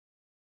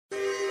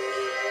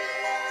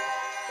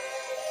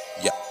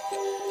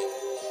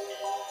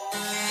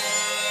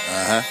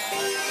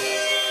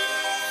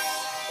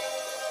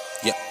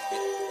Yep.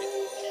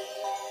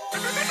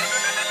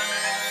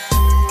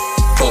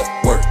 Fuck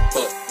work,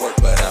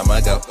 but I'ma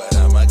go.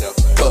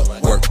 Fuck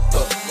work,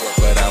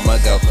 but I'ma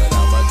go.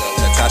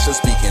 Natasha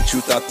speaking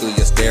truth out through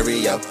your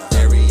stereo.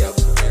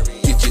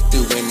 Get you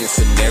through any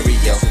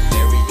scenario.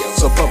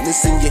 So pump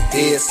this in your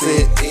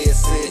headset.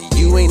 And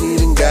you ain't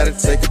even gotta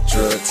take a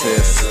drug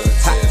test.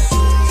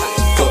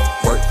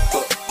 Fuck work,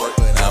 but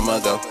I'ma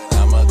go.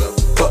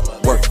 Fuck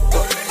work,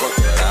 but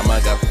I'ma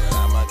go.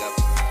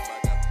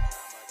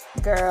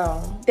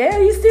 Girl.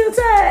 Damn, you still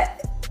tired?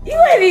 You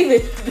ain't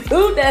even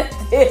do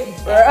nothing,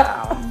 bro.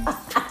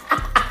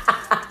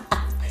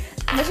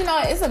 But you know,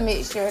 it's a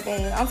mixture of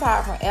things. I'm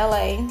tired from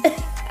LA.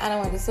 I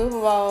done went to Super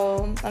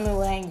Bowl. I mean,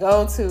 we ain't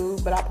go to,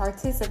 but I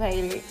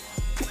participated.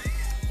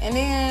 And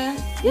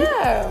then,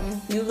 yeah.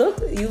 You look.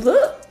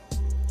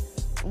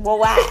 Well,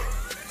 why?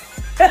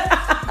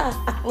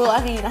 Look,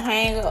 I need to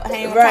hang my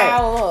Right.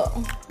 towel up.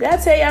 Did I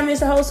tell you I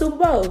missed the whole Super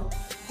Bowl?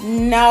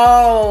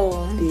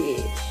 No.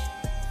 Bitch.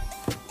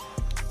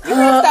 You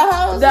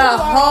missed the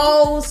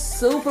whole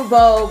Super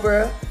Bowl,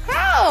 bro.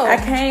 How? I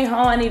came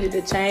home. I needed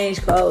to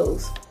change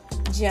clothes.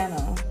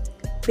 Jenna.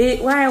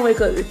 Bitch, why I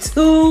wake up to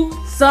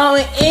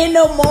 2-something in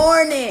the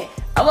morning?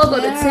 I woke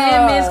up to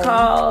 10 missed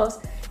calls.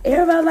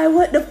 Everybody like,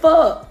 what the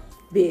fuck?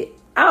 Bitch,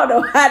 I don't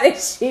know how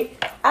that shit.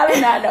 I do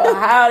not know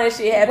how that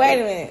shit happened. Wait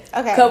a minute.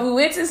 Okay. Cause we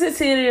went to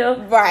Centennial,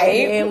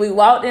 Right. And we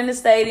walked in the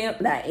stadium.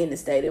 Not in the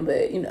stadium,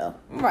 but you know.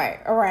 Right,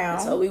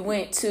 around. So we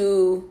went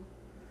to,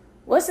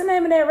 what's the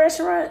name of that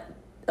restaurant?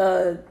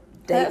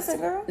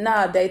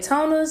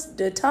 Daytona's.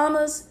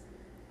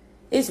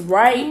 It's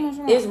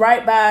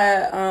right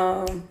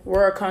by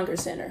World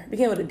Congress Center.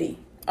 Begin with a D.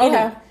 Okay.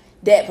 Anyway,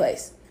 that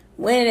place.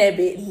 Went in that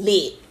bit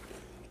lit.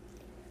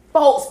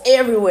 Folks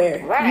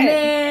everywhere. Right.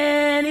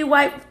 Man, these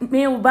white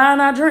men were buying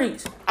our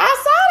drinks.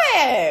 I saw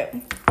that.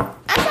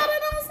 I saw that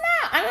on the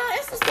Snap. I mean, on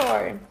Insta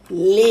story.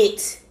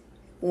 Lit.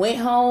 Went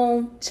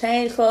home,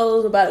 changed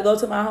clothes, about to go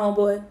to my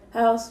homeboy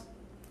house.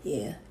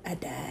 Yeah, I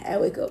died. I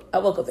woke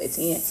up at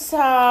 10. So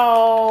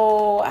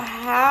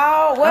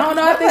how? What, I don't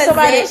know. I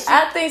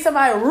think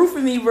somebody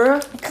roofing me, bro.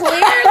 Clearly,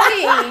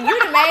 you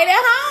done made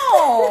it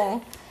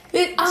home.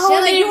 Bitch,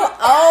 Shelly, you were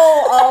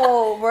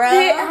old, bro.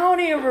 Bitch, I don't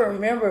even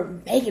remember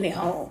making it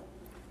home.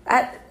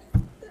 I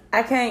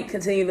can't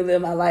continue to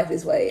live my life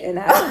this way, and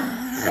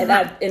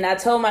I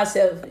told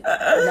myself,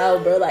 no,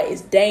 bro, like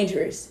it's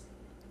dangerous.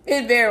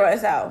 It's very much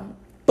so.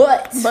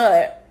 But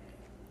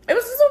it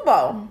was the Super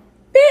Bowl.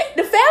 Bitch,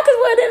 the Falcons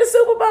weren't in the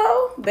Super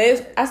Bowl.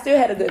 I still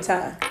had a good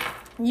time.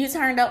 You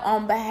turned up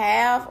on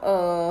behalf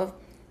of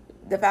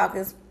the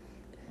Falcons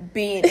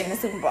being in the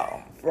Super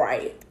Bowl.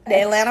 Right.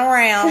 The Atlanta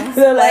Rams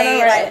The Atlanta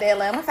played Rams. like the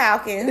Atlanta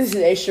Falcons.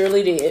 They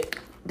surely did.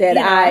 That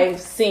You know. I've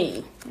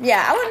seen.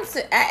 Yeah, I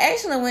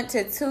actually went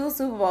to 2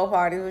 Super Bowl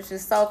parties, which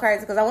is so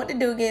crazy because I went to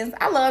Dugan's.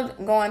 I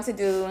loved going to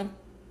do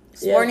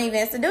sporting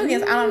events to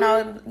Dugan's. I don't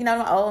know,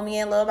 the old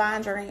men love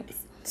buying drinks.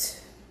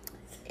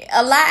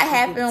 A lot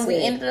happened.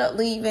 We ended up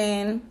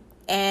leaving,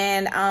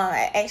 and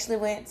I actually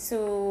went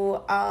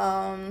to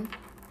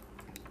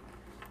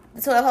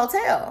the 12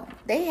 Hotel.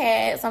 They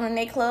had some in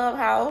their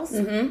clubhouse.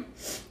 Mm-hmm.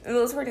 It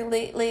was pretty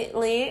lit.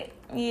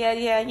 Yeah.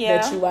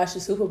 That you watched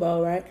the Super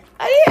Bowl, right?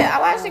 Oh yeah, I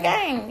watched the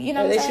game. You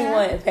know, At what I'm least you saying?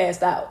 wasn't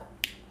passed out.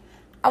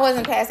 I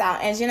wasn't passed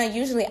out, and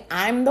usually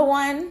I'm the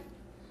one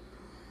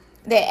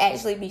that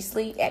actually be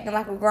sleep acting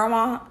like a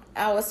grandma.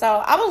 I was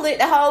lit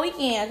the whole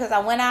weekend because I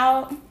went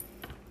out.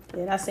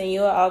 Then I seen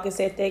you at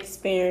August at the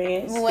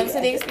experience. We went to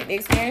the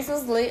experience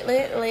was lit. We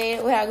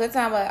had a good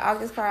time, but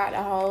August cried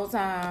the whole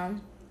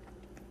time.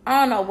 I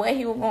don't know what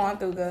he was going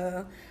through,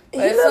 girl. He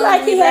looked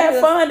like he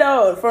had fun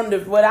though. From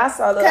what I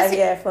saw, looked like he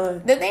had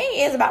fun. The thing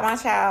is about my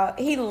child,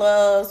 he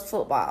loves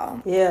football.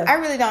 Yeah. I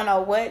really don't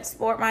know what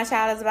sport my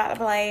child is about to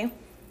play.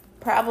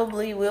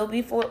 Probably will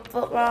be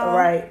football.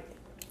 Right.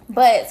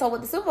 But so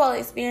with the Super Bowl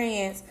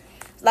experience,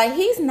 like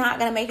he's not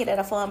gonna make it at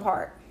a fun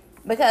part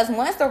because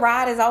once the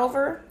ride is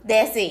over,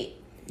 that's it.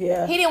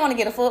 Yeah. He didn't want to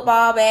get a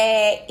football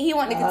bag. He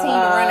wanted to continue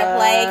to run and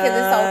play because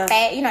it's so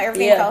fast.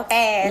 Everything's so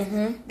fast.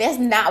 Mm-hmm. That's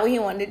not what he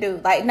wanted to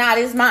do. Like, nah,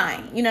 this is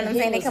mine. You know what I'm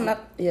saying? They come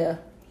up. Yeah.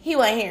 He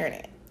wasn't hearing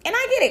it. And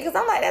I get it because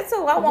I'm like that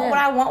too. I want what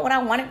I want when I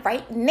want it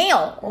right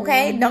now.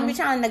 Okay? Mm-hmm. Don't be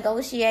trying to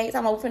negotiate. So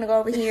I'm going to go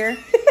over here.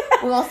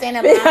 We're going to stand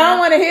in line. I don't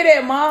want to hear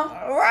that, Mom.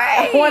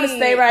 Right. I want to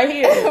stay right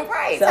here.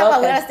 Right. So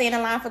we got to stand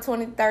in line for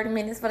 20, 30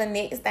 minutes for the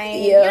next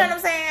thing. Yeah. You know what I'm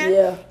saying?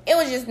 Yeah. It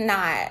was just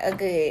not a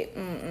good,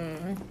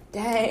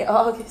 Dang,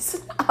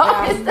 August.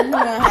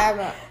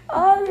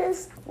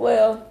 August.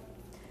 Well,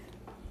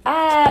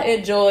 I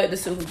enjoyed the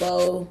Super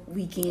Bowl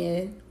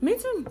weekend. Me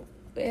too.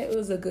 It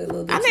was a good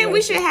little. I think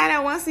we should have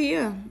that once a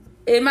year.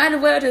 It might as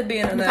well just be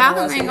another. The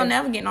Falcons ain't gonna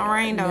never get no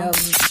rain though. Never.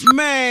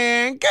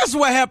 Man, guess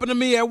what happened to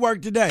me at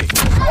work today? What the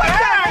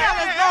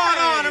hell is going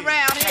on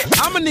around here?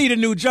 I'm gonna need a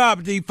new job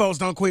if these folks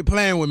don't quit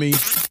playing with me.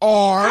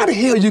 Or How the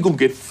hell you gonna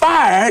get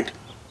fired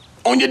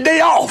on your day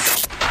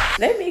off?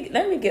 Let me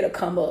get a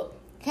come up.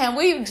 Can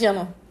we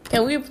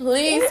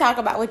please talk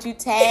about what you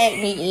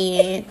tagged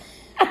me in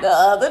the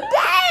other day?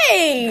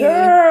 Hey,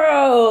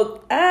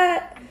 Girl,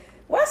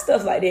 why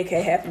stuff like that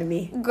can't happen to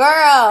me?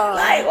 girl.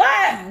 Like,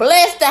 why?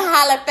 Blessed and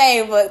highly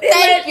favored.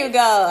 Thank you,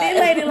 God. This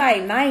lady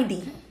like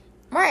 90.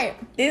 Right.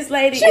 This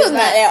lady She is was not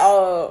that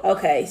old.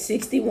 Okay,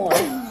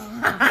 61.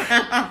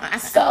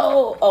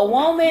 So, a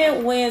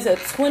woman wins a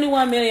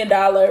 $21 million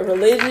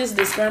religious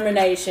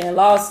discrimination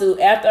lawsuit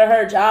after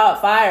her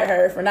job fired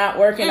her for not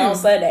working on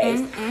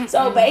Sundays.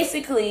 So,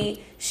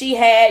 basically, she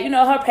had,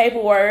 her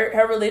paperwork,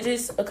 her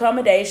religious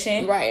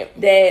accommodation. Right.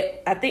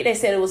 That I think they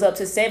said it was up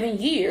to 7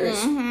 years.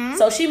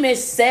 So, she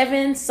missed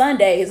 7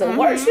 Sundays of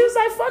work. She was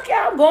like, fuck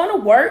y'all, I'm going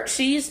to work.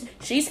 She's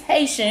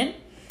Haitian.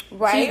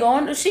 Right.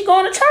 She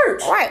going to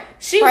church. Right.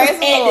 She Praise was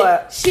the at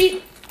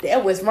Lord.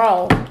 that was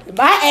wrong.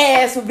 My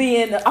ass would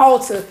be in the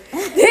altar.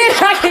 Then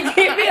I could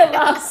get me a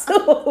lawsuit.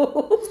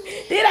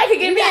 Then I could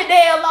get me a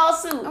damn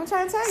lawsuit. I'm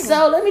trying to tell you.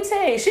 So let me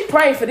tell you, she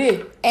prayed for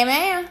this.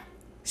 Amen.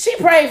 She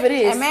prayed for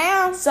this.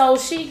 Amen. So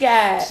she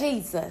got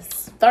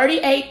Jesus.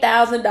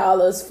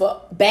 $38,000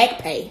 for back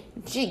pay.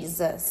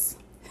 Jesus.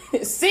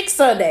 6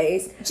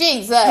 Sundays.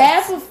 Jesus.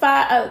 Half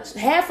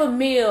a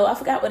meal. I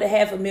forgot what a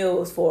half a meal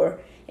was for.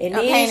 And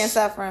then Pain and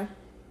suffering.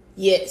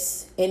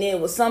 yes, and then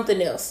it was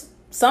something else.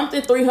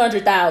 Something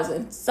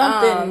 300,000.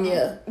 Something,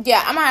 yeah.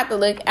 Yeah, I'm gonna have to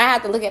look. I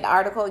have to look at the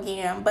article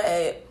again,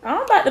 but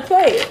I'm about to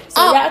play it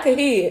so y'all can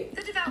hear it.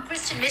 The devout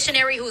Christian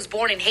missionary who was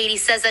born in Haiti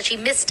says that she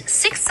missed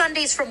 6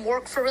 Sundays from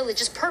work for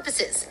religious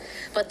purposes.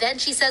 But then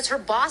she says her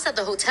boss at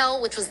the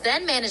hotel, which was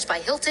then managed by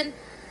Hilton,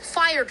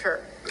 fired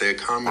her. They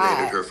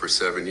accommodated her for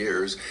 7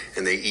 years,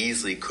 and they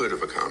easily could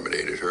have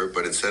accommodated her,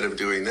 but instead of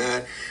doing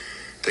that,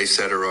 they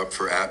set her up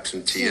for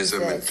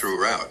absenteeism and threw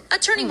her out.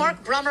 Attorney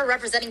Mark Brummer,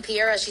 representing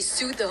Pierre as she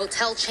sued the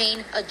hotel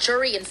chain, a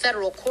jury in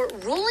federal court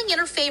ruling in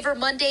her favor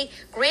Monday,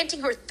 granting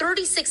her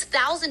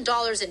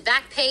 $36,000 in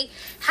back pay,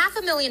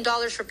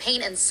 $500,000 for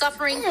pain and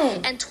suffering,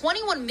 and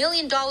 $21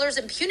 million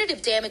in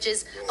punitive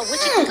damages, of which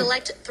she can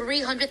collect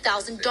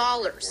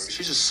 $300,000.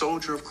 She's a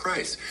soldier of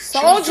Christ.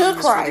 Soldier of She was doing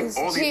Christ. this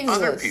for all the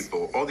other Jesus.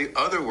 people, all the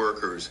other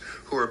workers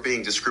who are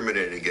being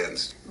discriminated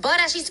against. But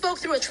as she spoke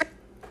through a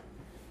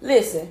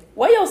Listen,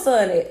 where your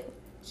son at?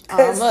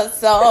 I'm a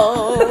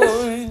soldier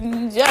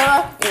in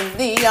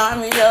the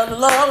army of the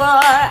Lord.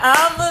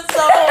 I'm a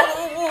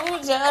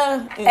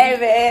soldier. Hey,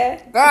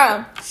 man.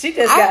 Girl, She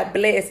just got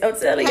blessed. I'm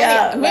telling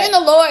y'all. me and the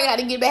Lord got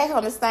to get back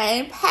on the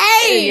same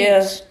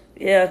page.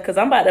 Yeah, because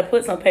I'm about to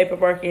put some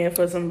paperwork in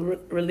for some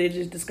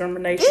religious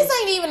discrimination. This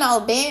ain't even no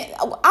bent.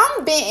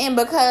 I'm benting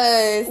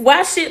because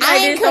Why shit like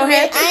this don't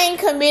happen? I ain't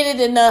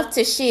committed enough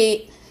to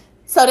shit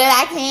so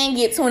that I can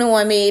get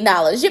 $21 million.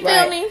 You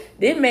feel me?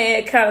 This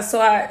man kind of so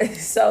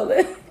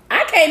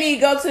I can't even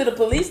go to the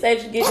police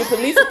station to get the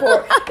police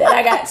report that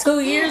I got 2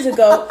 years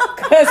ago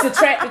because the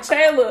tractor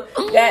trailer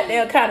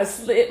goddamn kind of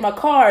slid my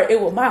car. It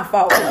was my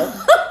fault though,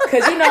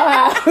 because you know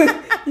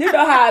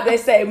how they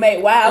say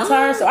make wild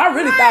turns. So I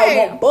really thought I was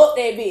gonna buck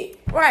that bitch.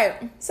 Right.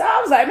 So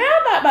I was like, man,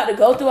 I'm not about to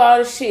go through all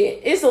this shit.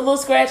 It's a little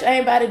scratch. I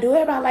ain't about to do it.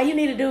 Everybody like, you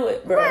need to do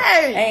it, bro.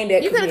 Right. I ain't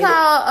that You could committed.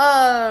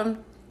 have called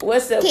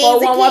What's the Kids and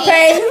 411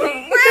 Kids.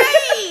 pay?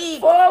 Right.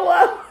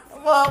 411.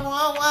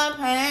 411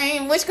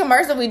 pain. Which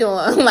commercial we doing?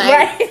 Like,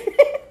 Right.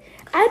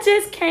 I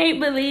just can't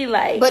believe,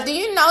 like. But do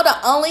you know the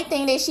only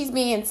thing that she's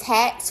being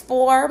taxed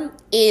for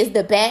is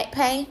the back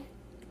pay?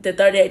 The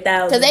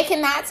 38,000. Because they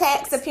cannot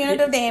tax the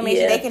punitive damage.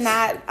 Yeah. They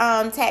cannot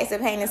tax the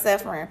pain and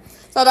suffering.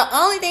 So the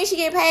only thing she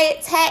get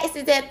paid tax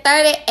is that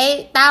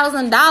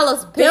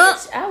 $38,000.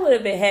 Bitch, I would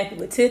have been happy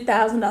with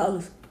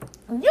 $10,000.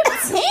 You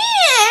 10?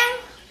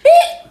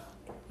 Bitch,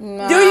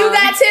 No. do you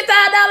got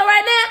 $10,000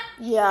 right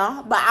now?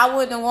 Yeah, but I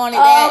wouldn't have wanted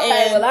Oh, that.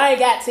 okay, and- well, I ain't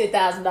got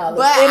 $10,000.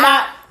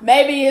 But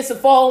Maybe it's a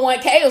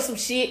 401k or some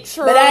shit,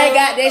 True. but I ain't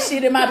got that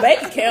shit in my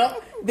bank account.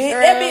 Bitch,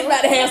 that bitch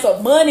about to have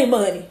some money.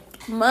 money.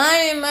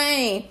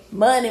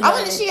 Money. I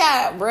wonder if she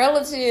got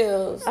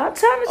relatives. I'm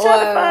trying to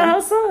find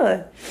her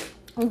son.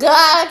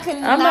 God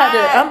cannot.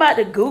 I'm about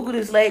to Google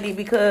this lady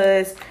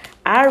because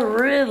I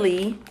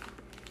really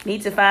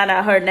need to find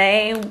out her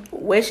name,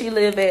 where she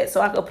live at,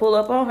 so I could pull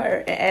up on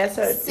her and ask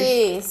her.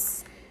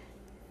 Sis,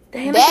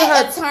 Damn,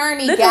 that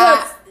attorney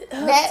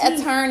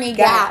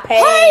got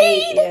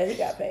paid. Yeah, he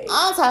got paid.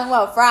 I'm talking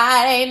about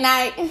Friday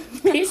night.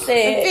 He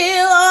said,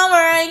 Feel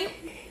alright.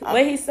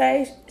 what he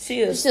say?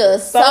 She a She's a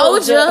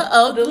soldier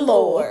of the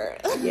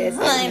Lord. Yes,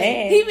 Honey,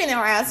 man. he been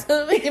around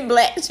so many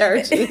black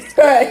churches.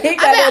 Right, he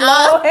got that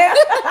long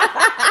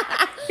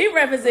hair. He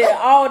represented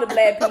all the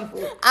black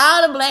people.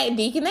 All the black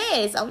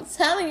deaconess. I'm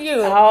telling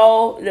you.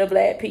 All the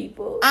black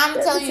people. I'm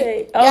Let telling me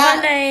you, tell y'all-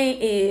 her name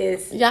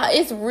is. Y'all,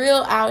 it's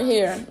real out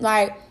here.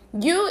 Like,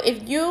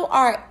 if you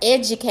are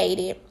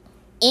educated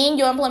in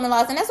your employment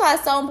laws, and that's why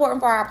it's so important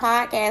for our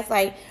podcast.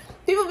 Like,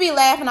 people be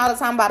laughing all the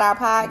time about our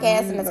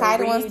podcast and the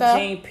title and stuff.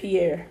 Jean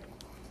Pierre.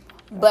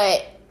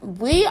 But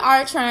we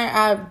are trying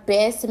our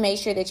best to make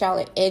sure that y'all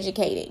are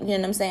educated. You know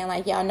what I'm saying?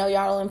 Like, y'all know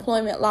y'all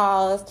employment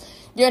laws.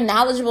 You're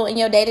knowledgeable in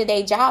your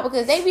day-to-day job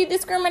because they be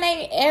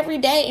discriminating every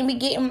day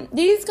and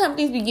these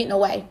companies be getting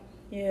away.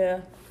 Yeah.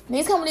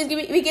 These companies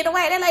be getting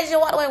away. That lady just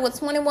walked away with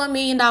 $21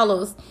 million.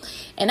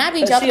 And I be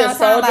But joking she a all the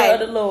time, soldier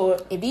like, of the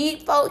Lord. if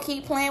these folks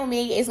keep playing with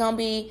me, it's gonna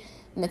be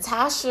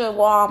Natasha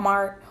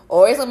Walmart,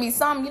 or it's gonna be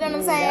something. You know what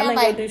I'm saying? Y'all ain't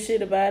Like, gonna do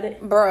shit about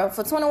it. bruh,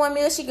 for $21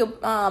 million, she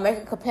could make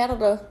a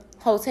competitor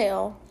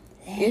hotel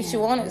if she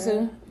wanted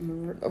to.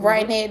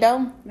 Right there,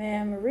 though.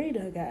 Man,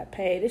 Marita got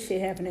paid. This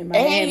shit happened in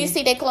Miami. And you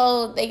see they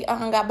clothes, they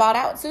got bought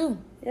out too.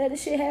 Yeah,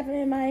 this shit happened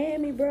in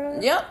Miami, bro.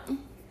 Yep.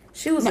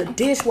 She was a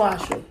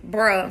dishwasher.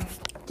 Bruh.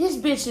 This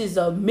bitch is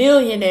a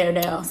millionaire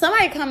now.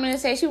 Somebody come in and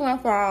say she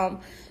went from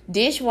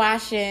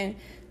dishwashing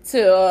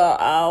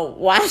to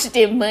wash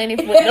their money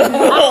for them.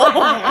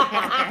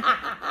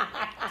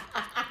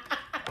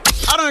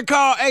 I done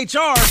called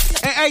HR,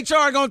 and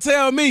HR gonna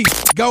tell me,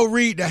 go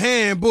read the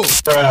handbook.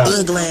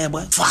 Ugh, glad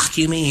boy. Fuck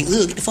you, mean.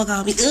 Ugh, get the fuck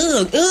out of me.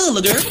 Ugh,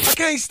 girl. I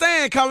can't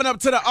stand coming up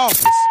to the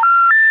office.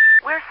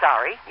 We're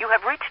sorry. You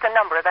have reached a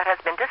number that has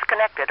been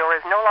disconnected or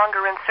is no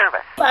longer in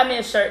service. Buy me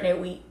a shirt that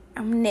week.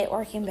 I'm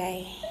networking,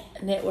 babe.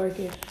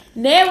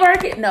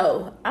 Networking?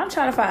 No. I'm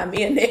trying to find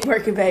me a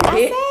networking, baby.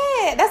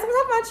 I said, that's what I'm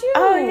talking about you.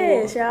 Oh,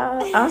 yes,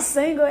 y'all. I'm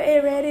single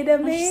and ready to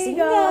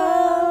mingle.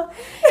 I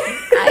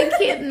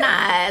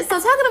cannot.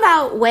 So talking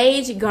about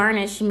wage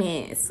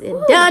garnishments.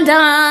 Dun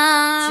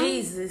dun.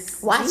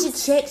 Jesus. Watch your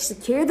check,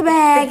 secure the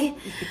bag.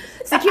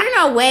 Securing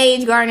a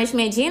wage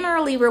garnishment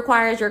generally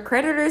requires your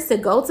creditors to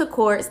go to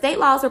court. State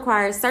laws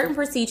require certain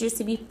procedures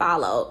to be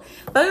followed.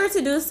 Failure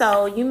to do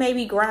so, you may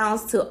be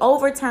grounds to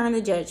overturn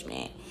the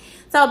judgment.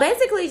 So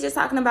basically just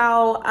talking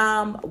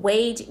about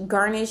wage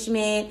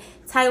garnishment.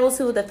 Title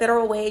II of the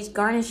Federal Wage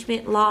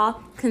Garnishment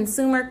Law,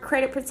 Consumer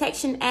Credit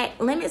Protection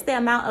Act limits the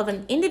amount of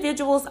an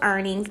individual's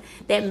earnings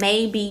that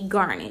may be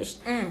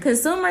garnished.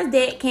 Consumer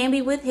debt can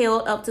be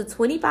withheld up to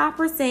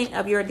 25%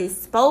 of your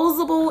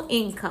disposable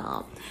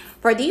income.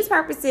 For these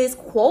purposes,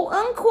 quote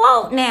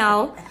unquote,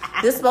 now,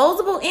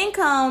 disposable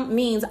income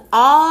means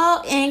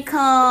all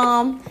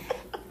income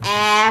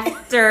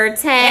after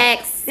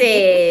taxes.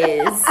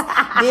 This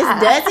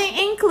doesn't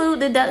include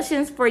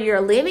deductions for your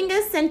living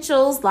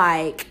essentials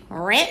like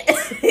rent,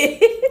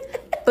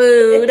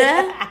 food,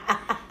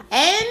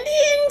 and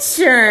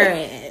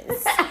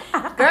insurance.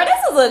 Girl,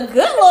 this is a good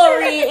little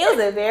read. It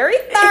was a very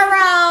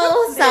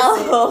thorough. So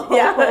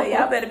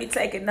y'all better be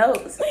taking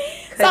notes.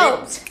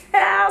 So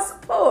child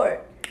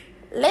support.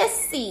 Let's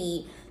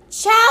see.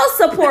 Child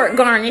support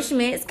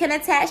garnishments can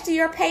attach to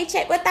your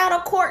paycheck without a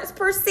court's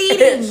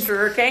proceedings.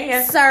 Sure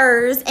can.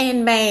 Sirs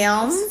and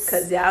ma'ams.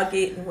 Because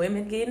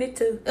women getting it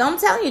too. I'm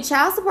telling you,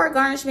 child support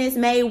garnishments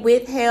may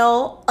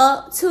withheld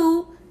up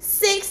to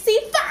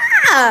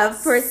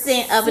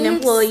 65% of an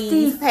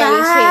employee's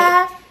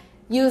paycheck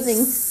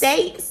using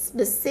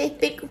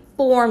state-specific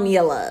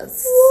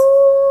formulas.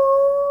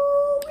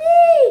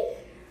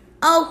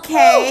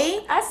 Okay.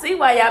 Ooh, I see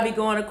why y'all be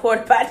going to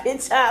court about their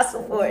child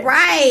support.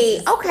 Right.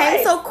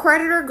 Okay. So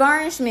creditor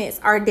garnishments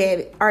are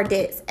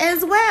debts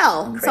as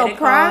well. So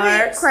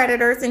private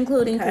creditors,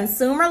 including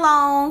consumer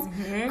loans,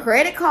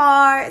 credit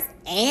cards,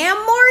 and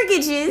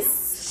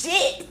mortgages,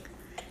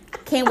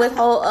 can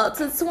withhold up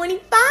to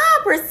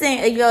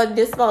 25% of your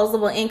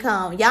disposable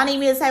income. Y'all need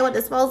me to say what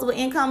disposable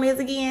income is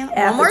again?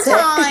 One more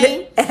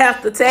time.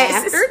 After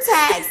taxes. After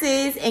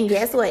taxes. And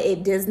guess what?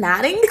 It does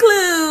not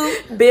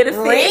include benefits.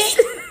 Rent,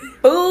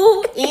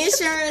 food,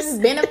 insurance,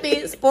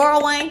 benefits,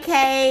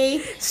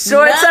 401k,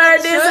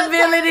 short-term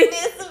disability.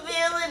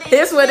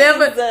 It's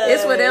whatever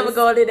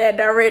going in that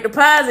direct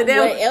deposit.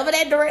 Whatever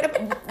that direct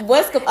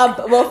before the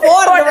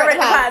direct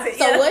deposit.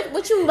 So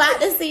what you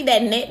about to see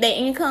that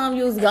income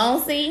you was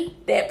gonna see?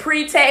 That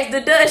pre-tax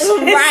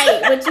deduction.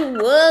 Right, what you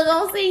was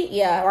gonna see?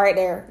 Yeah, right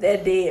there.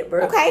 That did,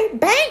 bro. Okay,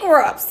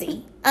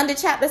 bankruptcy under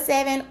Chapter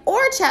 7 or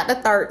Chapter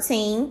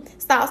 13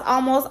 stops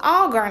almost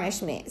all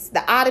garnishments.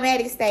 The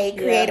automatic stay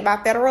created by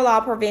federal law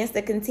prevents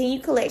the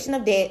continued collection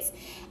of debts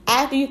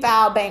after you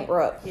file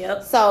bankrupt.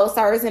 Yep. So,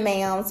 sirs and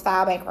ma'ams,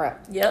 file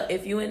bankrupt. Yep.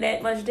 If you in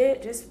that much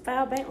debt, just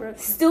file bankrupt.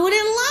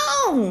 Student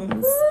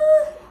loans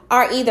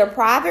are either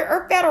private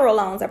or federal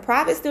loans. A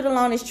private student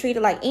loan is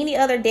treated like any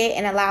other debt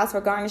and allows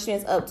for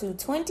garnishments up to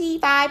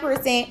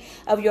 25%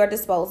 of your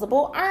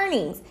disposable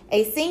earnings.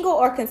 A single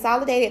or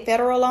consolidated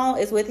federal loan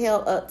is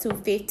withheld up to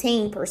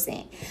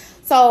 15%.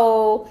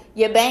 So,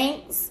 your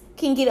banks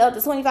can get up to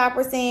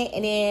 25%,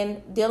 and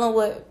then dealing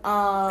with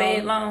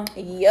Fed loan.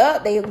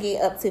 Yup, they'll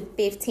get up to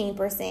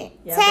 15%.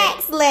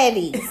 Tax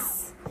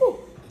levies.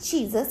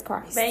 Jesus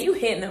Christ. Man, you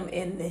hitting them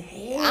in the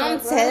head.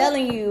 I'm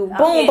telling you.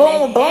 Boom,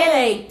 boom,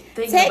 boom.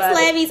 Tax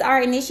levies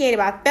are initiated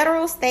by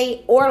federal,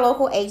 state, or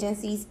local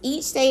agencies.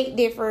 Each state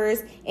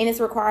differs in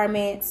its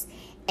requirements.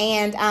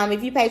 And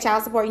if you pay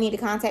child support, you need to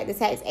contact the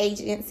tax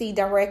agency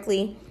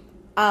directly.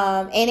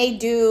 And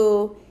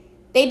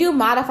they do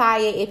modify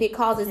it if it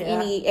causes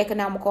any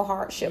economical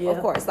hardship, of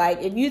course.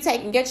 Like, if you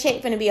taking your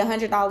check finna be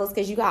 $100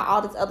 because you got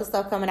all this other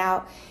stuff coming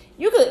out,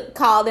 you could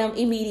call them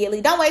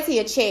immediately. Don't wait till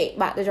your check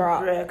about to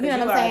drop. Yeah, you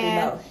know what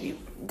I'm saying?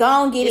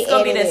 Go and get it's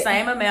going to be the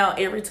same amount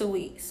every 2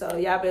 weeks. So,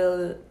 y'all be able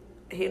to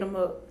hit them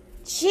up.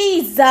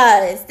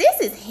 Jesus,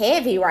 this is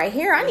heavy right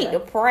here. I need to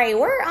pray.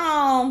 Where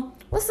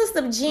What's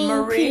Sister Jean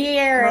Maria.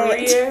 Pierre?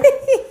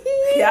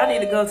 Y'all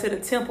need to go to the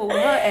temple with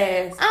her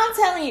ass. I'm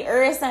telling you,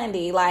 every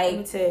Sunday, like, Let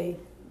me tell you.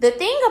 the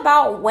thing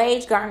about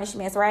wage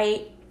garnishments,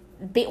 right?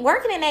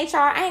 Working in HR,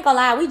 I ain't gonna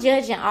lie, we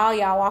judging all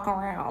y'all walking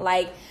around.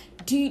 Like,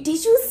 did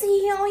you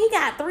see him? He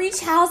got 3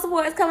 child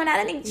supports coming out.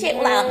 That nigga check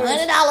with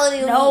like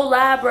 $100. No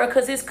lie, bro,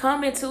 because it's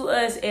coming to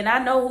us, and I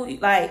know who,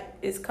 like,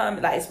 it's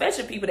coming, like,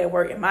 especially people that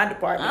work in my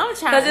department. I'm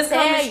trying to it's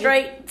tell coming you.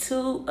 straight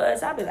to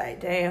us. I be like,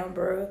 damn,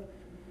 bro.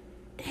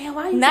 Damn,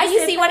 why you Now just you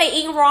didn't see why they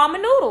eating ramen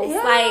noodles.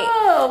 Yeah,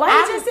 Like,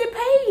 why you just didn't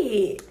pay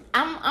it?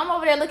 I'm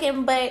over there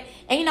looking, but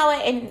and you know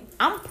what? And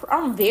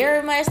I'm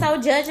very much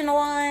so judging the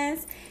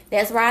ones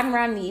that's riding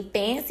around these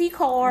fancy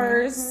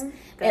cars.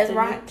 That's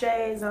right.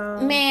 J's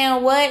on.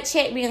 Man, what?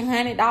 Check me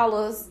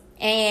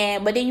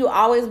 $100, but then you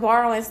always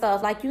borrowing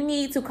stuff. Like, you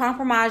need to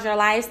compromise your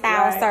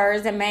lifestyle, Right.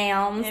 sirs and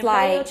ma'ams. And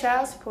like, pay your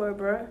child support,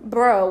 bro.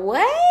 bro,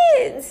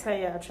 what? Let's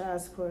pay y'all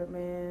child support,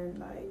 man.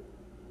 Like,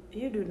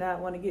 you do not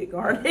want to get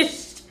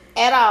garnished.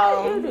 At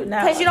all. You do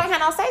not. Because you don't have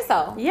no say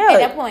so. Yeah. At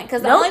that point.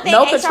 Because the only thing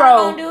HR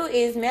gonna do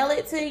is mail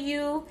it to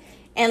you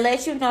and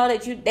let you know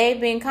that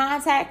they've been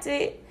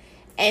contacted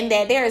and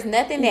that there is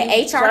nothing that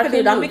HR can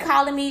do. Don't be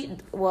calling me.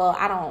 Well,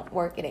 I don't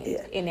work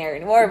in there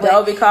anymore. But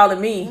Don't be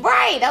calling me.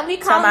 Right. Don't be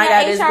calling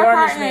your HR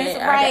partners.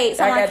 Right.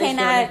 So like, can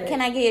I get?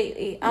 Can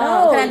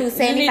I do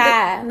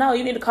 75?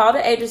 You need to call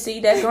the agency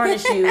that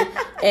garnished you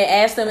and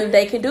ask them if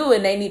they can do it.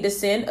 And they need to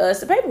send us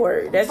the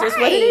paperwork. That's just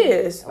what it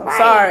is. I'm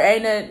sorry,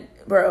 ain't nothing.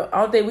 Bro,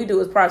 all thing we do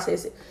is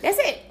process it. That's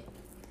it.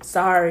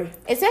 Sorry.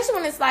 Especially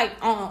when it's like,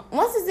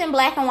 once it's in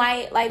black and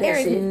white, like, there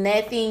is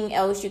nothing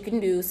else you can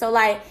do. So,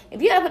 like, if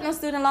you gotta put them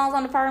student loans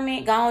on the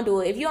deferment, go and do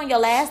it. If you're on your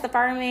last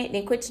deferment,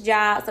 then quit your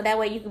job so that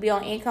way you can be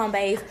on income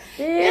base.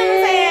 You know what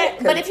I'm saying?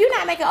 But if you're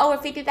not making over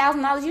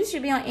 $50,000, you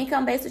should be on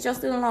income base with your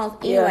student loans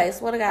anyway.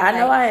 Swear to God. I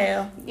know I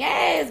am.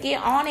 Yes,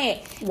 get on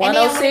it.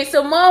 106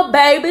 a month,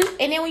 baby.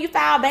 And then when you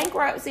file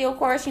bankruptcy, of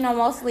course,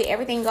 mostly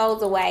everything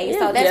goes away.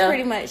 So that's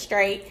pretty much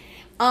straight.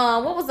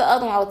 What was the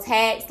other one? Oh,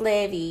 tax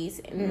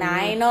levies. And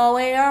I ain't no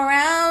way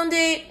around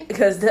it.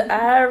 Because the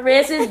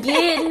IRS is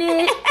getting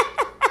it.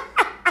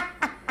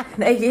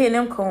 They getting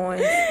them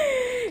coins.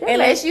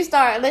 Unless you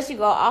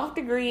go off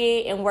the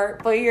grid and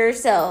work for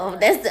yourself.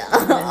 That's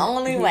the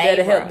only way. You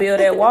better help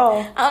build that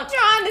wall. I'm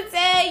trying to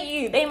tell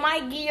you. They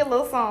might give you a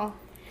little something.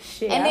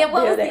 Shit, and then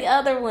what was the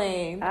other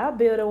one? I'll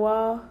build a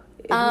wall.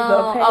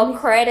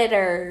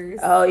 Creditors.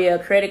 Oh, yeah.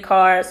 Credit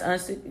cards,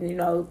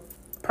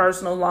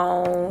 personal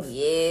loans.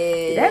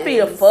 Yeah. That be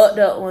a fucked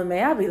up one,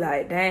 man. I be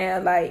like,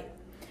 damn, like,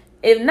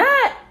 if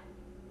not,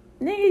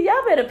 nigga,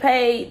 y'all better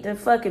pay the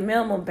fucking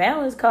minimum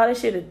balance. Call that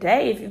shit a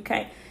day if you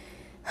can't.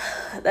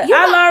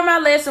 I learned my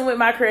lesson with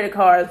my credit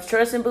cards.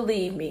 Trust and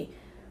believe me.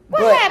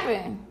 What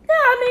happened? Yeah,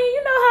 I mean,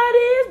 you know how it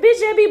is. Bitch,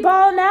 they be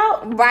balling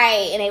out.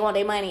 Right, and they want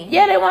their money.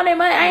 Yeah, they want their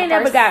money. I ain't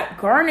never got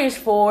garnished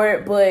for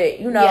it, but,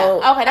 Yeah.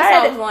 Okay, that's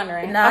what I was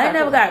wondering. No, I ain't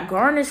never got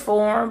garnished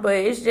for them, but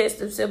it's just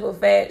a simple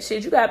fact.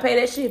 Shit, you gotta pay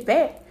that shit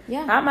back.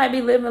 Yeah. I might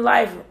be living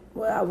life.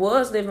 Well, I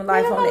was living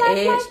life on the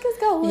edge.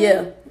 Going.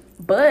 Yeah,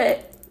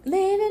 but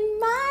living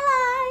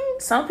my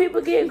life. Some people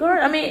get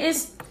garnished. I mean,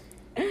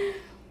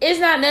 it's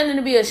not nothing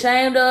to be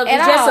ashamed of. At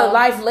it's just all. a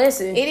life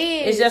lesson. It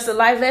is. It's just a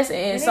life lesson,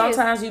 and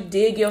sometimes you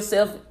dig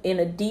yourself in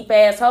a deep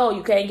ass hole.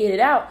 You can't get it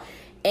out.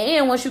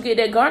 And once you get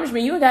that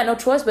garnishment, you ain't got no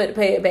choice but to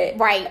pay it back.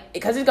 Right.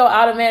 Because it's gonna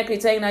automatically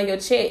take out your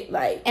check.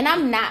 Like, and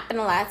I'm not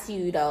gonna lie to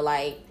you though,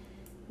 like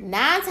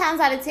 9 times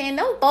out of 10,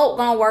 them folk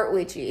gonna work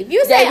with you. If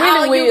you say,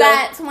 you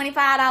got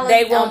 $25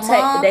 they gonna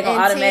take. They gonna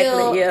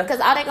automatically, because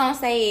all they gonna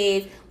say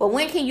is, well,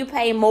 when can you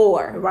pay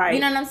more? Right. You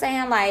know what I'm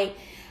saying? Like,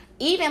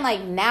 even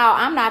like now,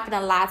 I'm not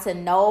gonna lie to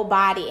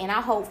nobody, and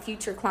I hope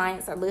future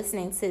clients are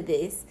listening to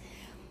this.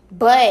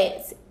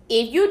 But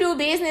if you do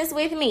business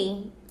with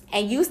me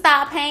and you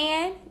stop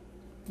paying,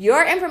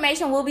 your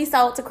information will be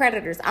sold to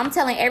creditors. I'm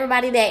telling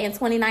everybody that in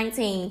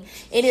 2019.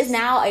 It is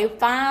now a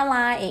fine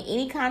line in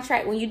any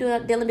contract when you do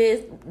dealing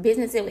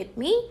business with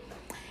me.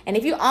 And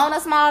if you own a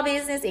small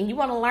business and you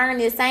want to learn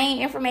this same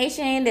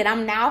information that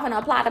I'm now going to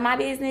apply to my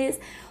business,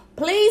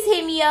 please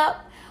hit me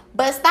up.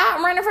 But stop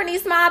running from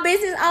these small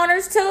business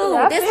owners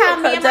too. This is how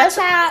me and my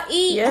child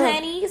eat,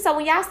 honey. So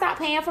when y'all stop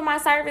paying for my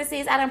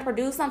services, I done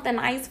produced something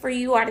nice for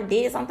you, or I done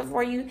did something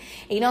for you, and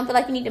you don't feel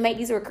like you need to make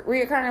these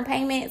recurring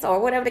payments or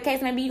whatever the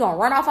case may be, you gonna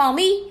run off on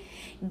me.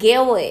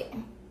 Get what?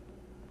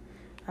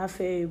 I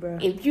feel you, bro.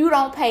 If you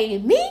don't pay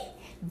me,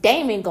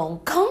 Damon gonna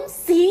come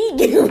see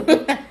you.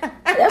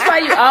 That's why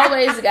you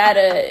always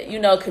gotta,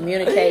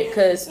 communicate.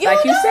 Because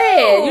like you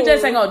said, you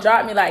just ain't gonna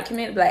drop me like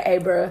hey,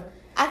 bro.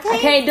 I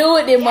can't do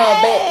it this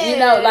month,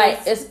 but like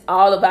it's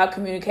all about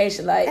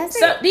communication. Like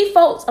these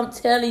folks, I'm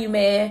telling you,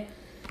 man,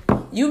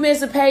 you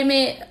miss a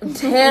payment, I'm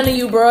telling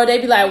you, bro, they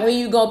be like, when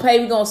you gonna pay,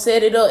 we gonna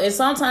set it up. And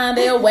sometimes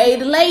they'll waive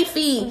the late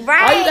fee.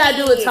 Right. All you gotta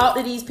do is talk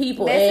to these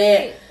people.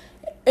 And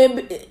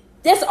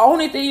That's the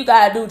only thing you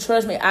gotta do.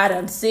 Trust me, I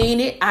done seen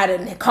it. I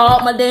done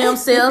called my damn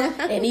self,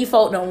 and these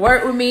folk done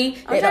work with me.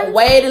 They done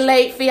waived the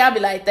late fee. I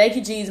be like, thank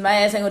you, Jesus. My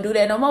ass ain't gonna do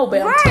that no more.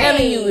 But I'm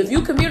telling you, if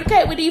you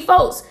communicate with these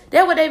folks,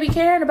 that's what they be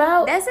caring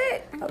about. That's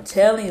it. I'm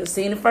telling you,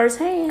 seen it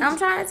firsthand. I'm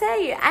trying to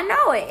tell you. I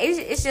know it.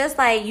 It's just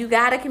like you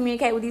gotta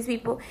communicate with these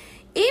people,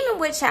 even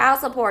with child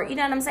support. You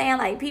know what I'm saying?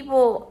 Like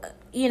people,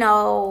 you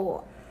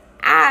know.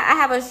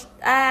 I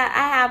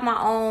have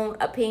my own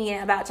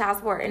opinion about child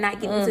support and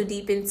not getting too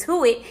deep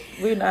into it.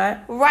 We're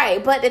not.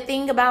 Right. But the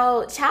thing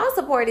about child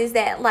support is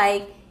that,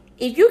 like,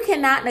 if you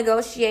cannot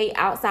negotiate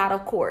outside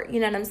of court, you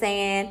know what I'm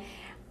saying?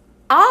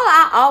 All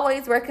I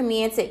always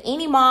recommend to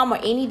any mom or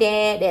any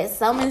dad that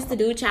summons to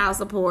do child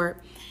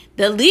support,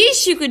 the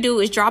least you could do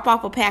is drop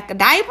off a pack of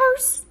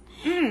diapers.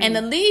 And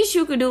the least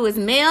you could do is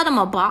mail them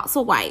a box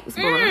of wipes,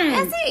 bro.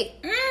 That's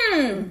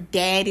it.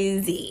 That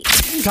is it.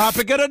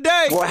 Topic of the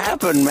day. What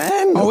happened,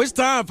 man? Oh, it's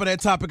time for that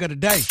topic of the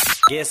day.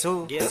 Guess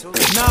who?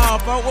 Nah,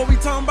 folks, what we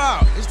talking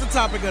about? It's the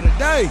topic of the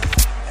day.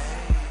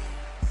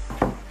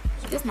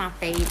 This is my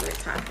favorite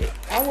topic.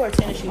 I wore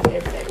tennis shoes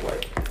every day to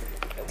work.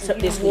 So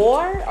You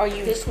wore or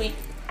you this week?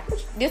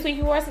 This week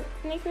you wore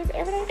sneakers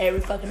every day?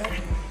 Every fucking day.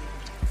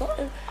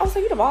 Oh, so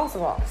you the boss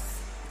of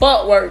boss.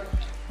 But work.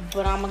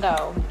 But I'm gonna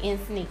go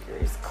in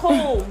sneakers.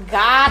 Cool,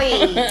 got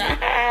it.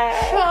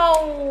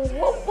 So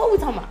what we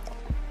talking about?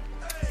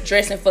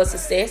 Dressing for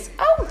success.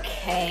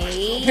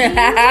 Okay. What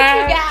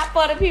you got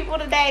for the people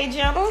today,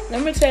 Jenna?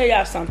 Let me tell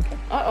y'all something.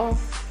 Uh-oh.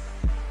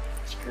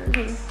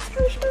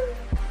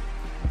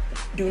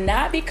 Do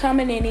not be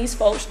coming in these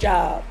folks'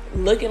 job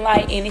looking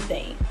like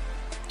anything.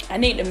 Y'all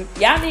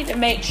need to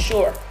make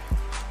sure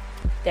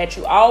that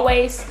you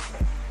always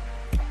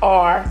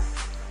are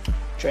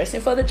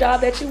dressing for the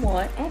job that you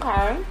want.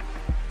 Okay.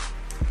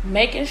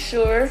 Making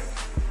sure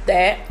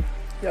that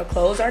your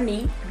clothes are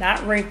neat,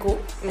 not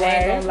wrinkled. I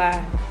ain't gonna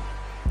lie.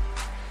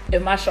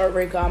 If my shirt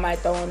wrinkled, I might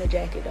throw on a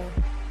jacket though.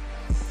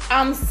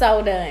 I'm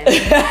so done.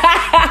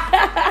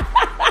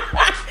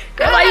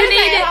 That's why you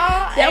need it.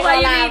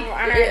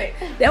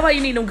 That's why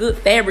you need them good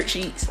fabric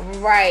sheets.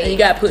 Right. And you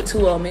gotta put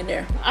 2 of them in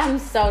there. I'm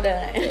so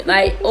done.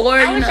 Like, or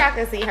I wish I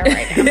could see her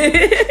right now.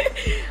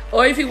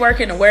 Or if you work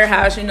in a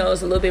warehouse, you know,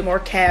 it's a little bit more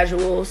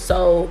casual.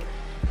 So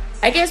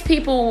I guess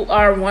people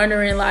are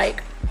wondering,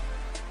 like,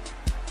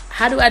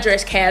 how do I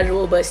dress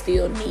casual but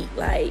still neat?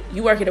 Like,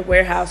 you work in a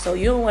warehouse, so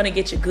you don't want to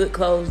get your good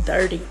clothes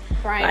dirty.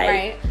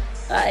 Right.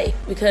 Like,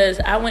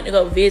 because I went to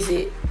go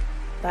visit,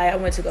 like, I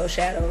went to go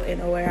shadow in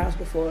a warehouse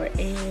before,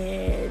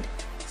 and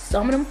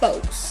some of them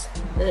folks,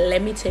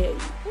 let me tell you,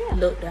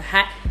 looked a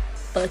hot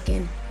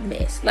fucking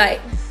mess. Like,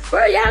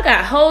 bro, y'all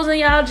got holes in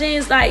y'all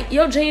jeans. Like,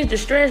 your jeans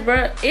distressed,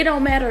 bro. It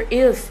don't matter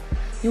if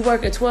you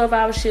work at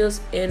 12-hour shifts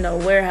in a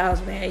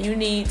warehouse, man. You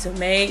need to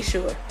make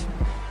sure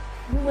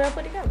You well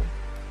put together.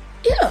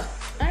 Yeah.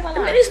 I mean,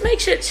 just make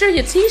sure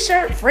your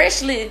t-shirt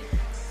freshly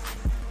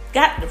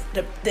got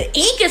the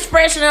ink is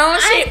fresh on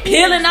shit,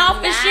 peeling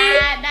off and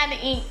shit. Not the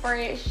ink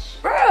fresh.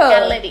 Bro.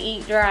 Gotta let the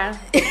ink dry.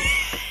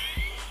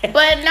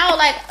 But no,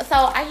 like, so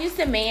I used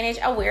to manage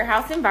a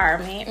warehouse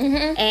environment,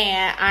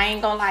 and I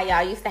ain't gonna lie, y'all,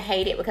 I used to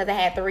hate it because I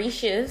had 3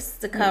 shifts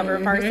to cover,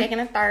 first, second,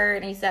 and third,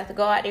 and I used to have to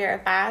go out there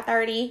at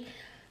 5:30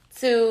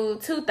 to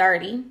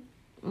 2:30,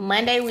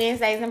 Monday,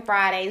 Wednesdays, and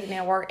Fridays, and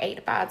then work 8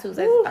 to 5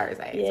 Tuesdays and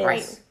Thursdays, yes.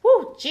 right?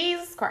 Woo,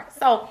 Jesus Christ.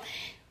 So,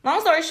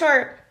 long story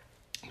short,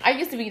 I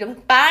used to be the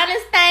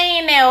finest thing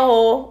in that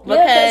hole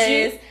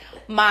because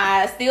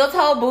my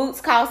steel-toe boots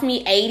cost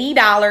me $80.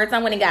 I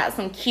went and got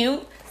some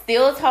cute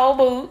steel-toe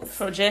boots.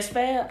 From Just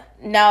Fab?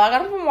 No, I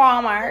got them from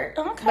Walmart.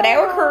 Okay. But they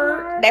were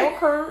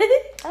curved.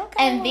 Okay.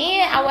 And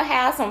then Walmart. I would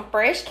have some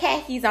fresh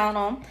khakis on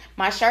them.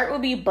 My shirt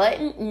would be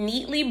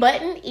neatly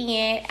buttoned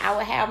in. I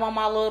would have on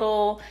my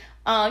little,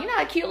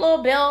 a cute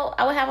little belt.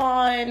 I would have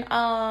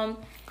on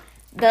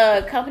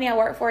the company I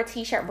work for,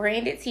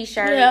 branded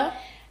t-shirt. Yeah.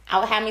 I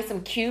would have me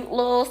some cute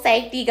little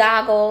safety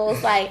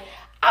goggles. Like,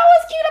 I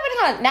was cute up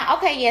in the Now,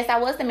 okay, yes, I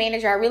was the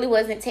manager. I really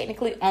wasn't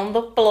technically on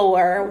the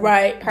floor.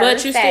 Right.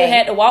 But you still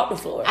had to walk the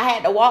floor. I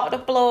had to walk the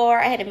floor.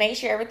 I had to make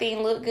sure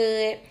everything looked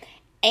good.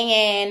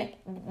 And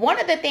one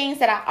of the things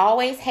that I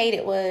always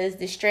hated was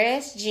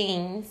distressed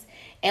jeans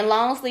and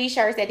long sleeve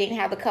shirts that didn't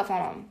have the cuff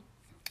on them.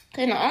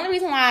 And the only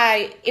reason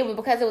why it was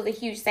because it was a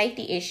huge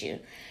safety issue.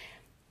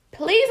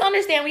 Please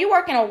understand, when you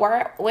work in a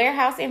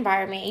warehouse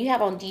environment and you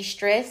have on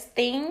distressed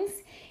things,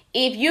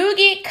 if you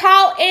get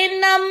caught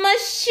in the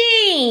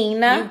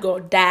machine, you go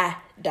die.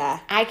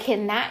 I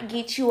cannot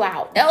get you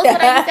out. That was what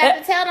I used to have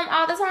to tell them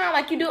all the time.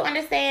 Like, you do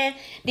understand.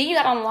 Then you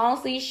got on a long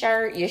sleeve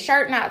shirt, your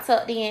shirt not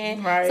tucked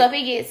in. Right. So if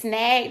it gets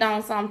snagged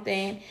on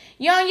something,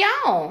 you're on your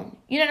own.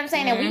 You know what I'm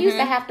saying? And we used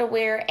to have to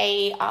wear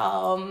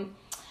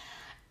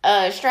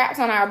straps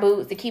on our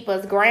boots to keep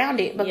us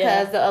grounded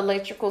because the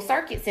electrical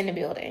circuits in the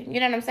building. You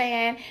know what I'm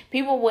saying?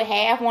 People would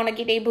want to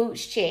get their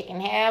boots checked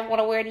and want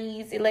to wear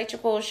these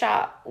electrical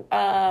shock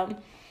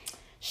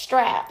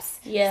straps.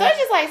 Yeah. So it's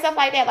just like stuff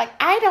like that. Like,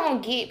 I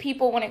don't get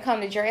people when it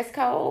comes to dress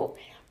code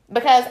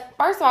because,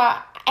 first of all,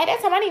 at that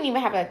time I didn't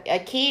even have a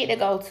kid to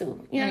go to.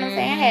 You know what I'm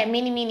saying? I had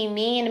many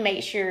men to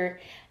make sure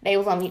they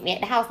was gonna meet me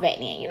at the house back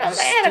then. You know what I'm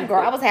saying?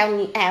 I was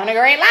having a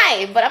great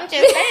life, but I'm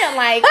just saying,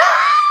 like,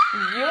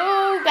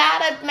 you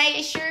gotta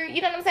make sure,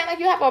 you know what I'm saying? Like,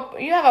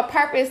 you have a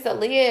purpose to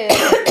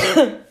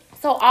live.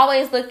 So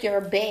always look your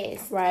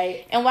best.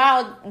 Right. And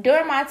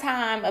during my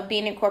time of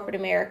being in corporate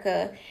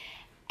America,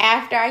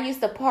 after I used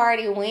to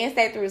party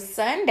Wednesday through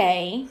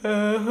Sunday,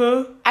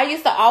 I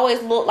used to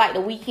always look like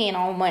the weekend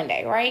on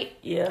Monday, right?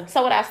 Yeah.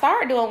 So what I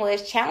started doing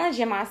was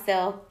challenging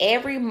myself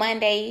every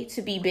Monday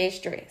to be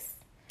best dressed.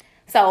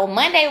 So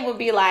Monday would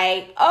be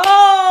like,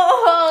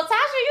 oh,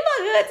 Tasha, you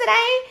look good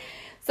today.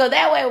 So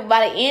that way,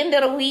 by the end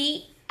of the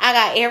week, I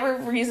got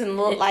every reason to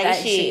look like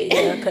shit.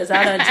 Yeah, because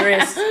I done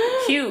dressed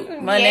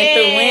cute Monday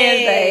through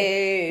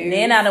Wednesday. And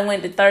then I done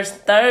went to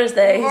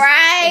Thursday.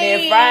 Right.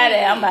 And then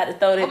Friday, I'm about to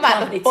throw that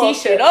company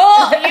t-shirt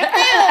up. You feel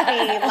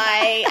me?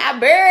 Like, I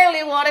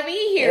barely want to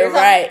be here. So,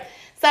 right.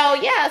 So,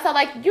 yeah. So,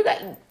 like, you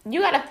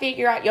got to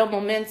figure out your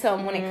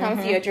momentum when it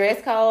comes to your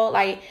dress code.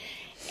 Like,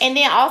 and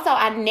then also,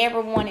 I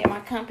never wanted my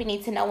company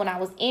to know when I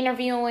was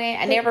interviewing.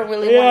 I never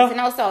really wanted to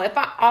know. So if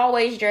I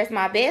always dressed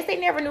my best, they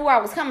never knew where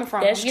I was coming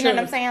from. That's you true. know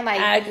what I'm saying?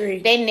 Like, I agree.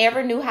 They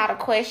never knew how to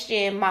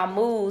question my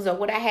moves or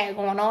what I had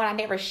going on. I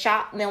never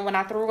shocked them when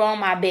I threw on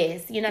my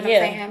best. You know what I'm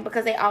saying?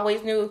 Because they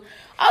always knew,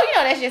 oh, you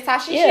know, that's just how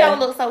she don't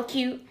look so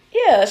cute.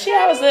 Yeah, she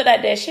always look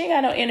like that. She ain't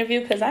got no interview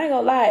because I ain't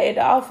gonna lie. At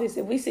the office,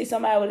 if we see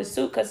somebody with a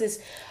suit, because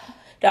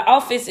the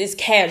office is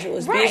casual.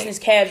 It's business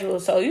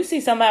casual. So you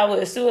see somebody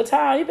with a suit or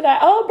tie, you be like,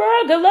 oh,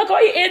 bro, good luck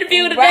on your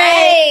interview today.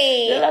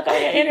 Right. Good luck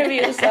on your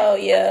interview. So,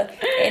 yeah.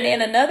 And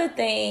then another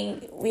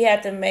thing, we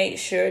have to make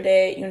sure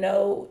that, you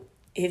know,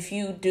 if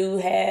you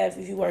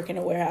work in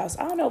a warehouse,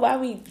 I don't know why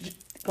we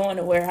go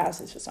into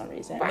warehouses for some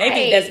reason. Right.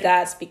 Maybe that's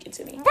God speaking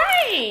to me.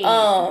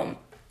 Right.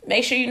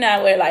 Make sure you're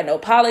not wearing, like, no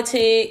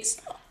politics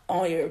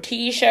on your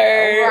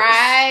t-shirts.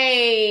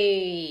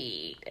 Right.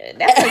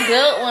 That's a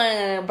good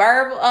one.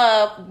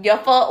 Your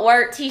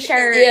footwork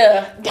t-shirt.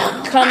 Yeah.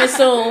 Coming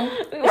soon.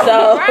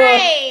 So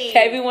right.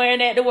 Can't be wearing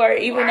that to work,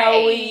 even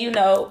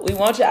though we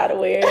want y'all to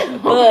wear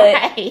it.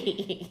 But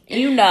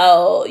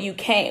you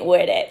can't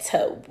wear that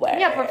to work.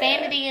 Yeah,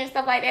 profanity and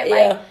stuff like that. Yeah.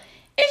 Like,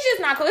 it's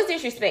just not cool. It's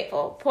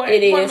disrespectful. Point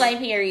blank,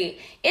 period.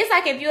 It's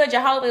like if you're a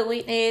Jehovah's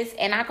Witness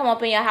and I come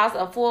up in your house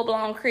a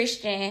full-blown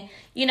Christian,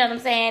 you know what I'm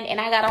saying,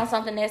 and I got on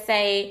something that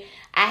say,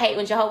 I hate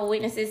when Jehovah's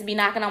Witnesses be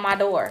knocking on my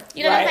door.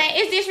 You know what I'm saying?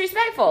 It's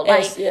disrespectful.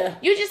 Like,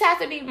 you just have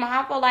to be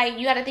mindful. Like,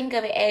 you got to think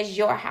of it as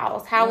your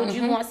house. How would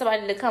you want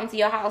somebody to come to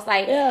your house?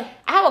 Like, I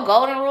have a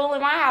golden rule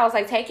in my house.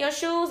 Like, take your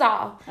shoes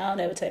off. I don't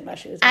ever take my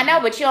shoes off. I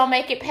know, but you don't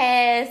make it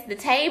past the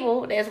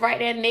table that's right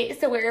there next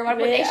to where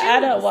everybody put their shoes. I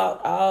done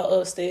walked all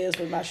upstairs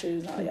with my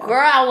shoes on. Y'all.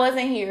 Girl, I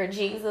wasn't here.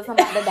 Jesus, I'm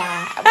about to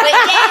die. But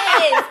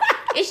yes,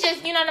 it's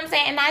just, you know what I'm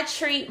saying? And I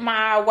treat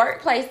my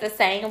workplace the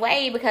same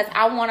way because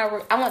I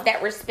want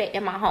that respect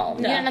in my home.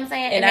 You know what I'm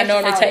saying? And I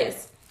normally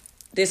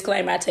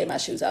disclaimer, I take my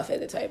shoes off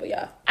at the table,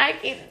 y'all. I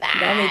cannot.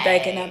 Don't be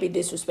thinking I be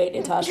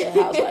disrespecting Tasha's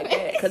house like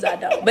that, because I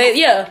don't. But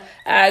yeah,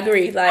 I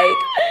agree. Like,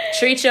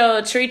 treat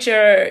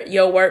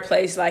your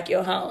workplace like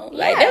your home.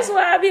 Like, that's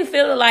why I be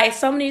feeling like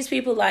some of these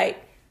people,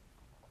 like,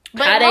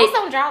 but most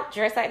of them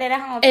dress like that at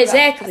home.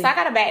 Exactly. So I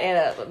gotta back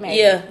that up. But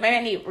maybe I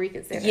need to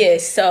reconsider.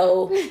 Yes.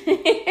 So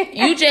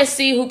you just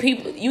see who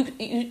people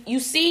you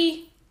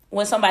see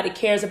when somebody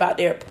cares about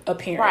their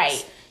appearance.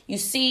 Right. You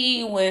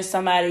see when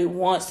somebody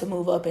wants to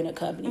move up in a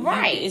company.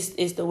 Right.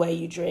 It's the way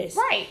you dress.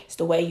 Right. It's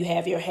the way you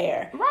have your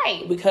hair.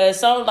 Right.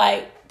 Because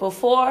like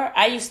before,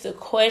 I used to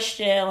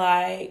question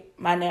like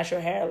my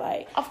natural hair.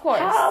 Like, of course.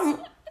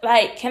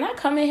 Like, can I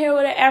come in here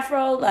with an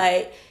afro?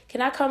 Like,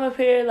 can I come up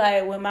here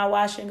like with my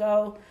wash and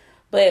go?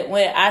 But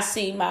when I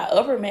see my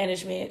upper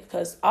management,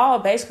 because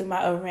basically my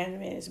upper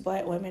management is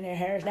black women, their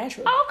hair is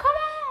natural. Oh,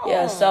 come on.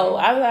 Yeah, so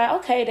I was like,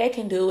 okay, they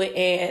can do it.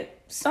 And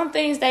some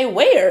things they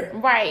wear,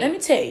 right? Let me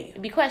tell you,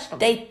 be questionable.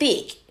 They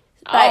thick.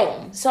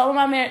 Like, some of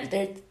my men,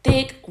 they're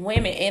thick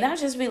women. And I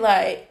just be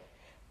like,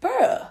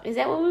 bruh. Is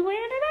that what we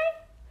wearing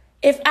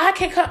today? If I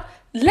can come,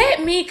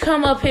 let me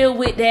come up here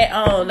with that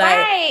on. Like,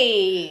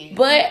 right.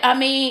 But, I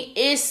mean,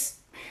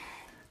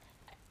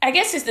 I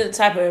guess it's the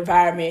type of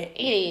environment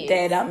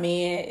that I'm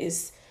in.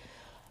 It's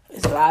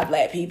a lot of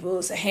black people.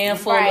 It's a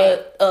handful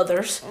of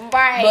others.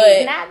 Right.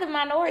 But not the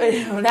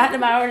minority. Not the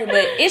minority.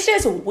 But it's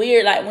just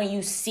weird, like, when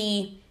you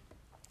see,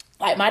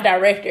 like, my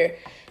director,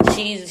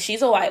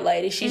 she's a white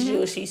lady. She's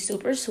Jewish. She's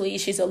super sweet.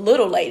 She's a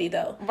little lady,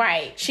 though.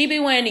 Right. She be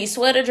wearing these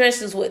sweater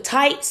dresses with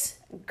tights.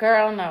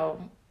 Girl,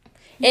 no.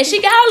 And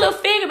she got a little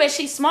figure, but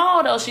she's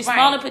small, though. She's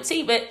small and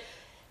petite, but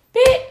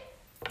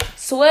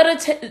sweater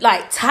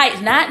like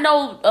tights, not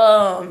no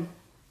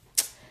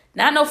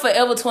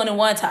Forever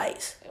 21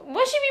 tights.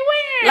 What she be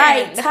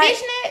wearing? Like the tight,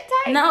 fishnet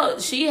tights? No,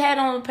 she had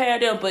on a pair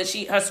of them, but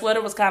her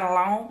sweater was kind of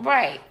long.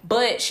 Right.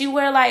 But she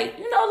wear like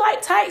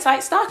tights,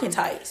 like stocking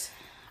tights.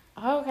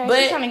 Okay. But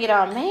she's trying to get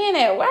our man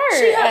at work.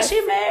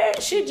 She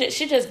married.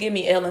 She just give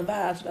me Ellen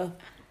vibes though.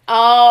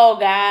 Oh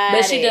God.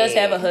 But she does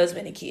have a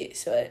husband and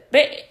kids.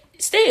 But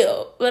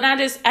still,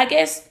 I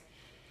guess.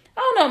 I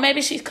don't know,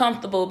 maybe she's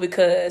comfortable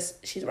because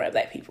she's around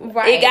black people.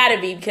 Right. It gotta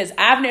be, because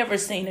I've never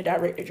seen a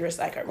director dress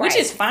like her, which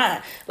Right. is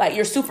fine. Like,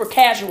 you're super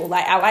casual.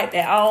 Like, I like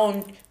that.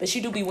 But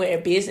she do be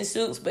wearing business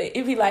suits, but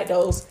it be like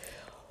those.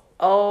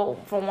 Oh,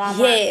 from Walmart?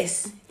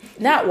 Yes.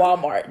 Not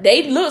Walmart.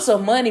 They look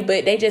some money,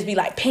 but they just be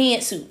like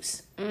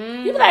pantsuits. You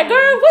be like, girl,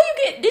 where you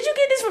get? Did you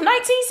get this from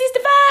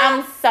 1965?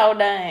 I'm so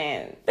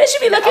done. But she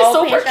be looking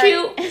old super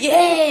pink cute.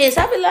 Yes.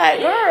 I be like,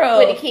 girl.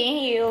 With the kitten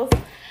heels.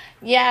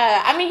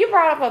 Yeah, I mean, you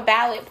brought up a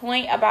valid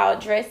point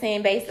about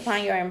dressing based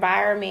upon your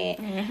environment.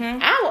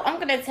 I'm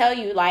going to tell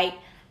you, like,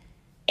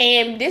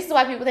 and this is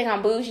why people think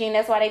I'm bougie, and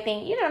that's why they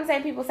think, you know what I'm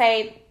saying? People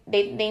say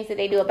things that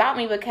they do about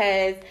me,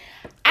 because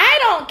I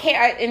don't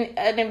care.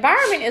 An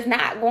environment is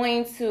not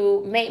going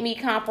to make me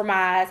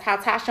compromise how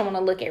Tasha want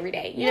to look every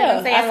day. You know what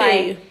I'm saying? I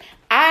feel you.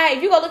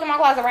 If you go look at my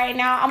closet right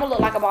now, I'm going to look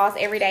like a boss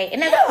every day.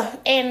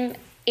 And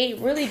it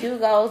really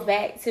goes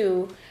back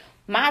to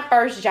my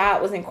first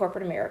job was in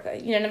corporate America.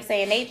 You know what I'm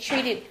saying?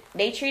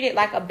 They treated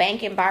like a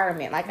bank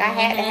environment. Like, I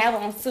had to have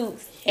on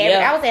suits.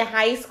 I was in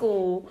high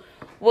school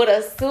with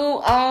a suit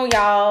on,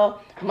 y'all,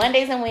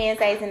 Mondays and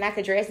Wednesdays, and I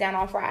could dress down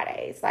on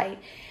Fridays. Like,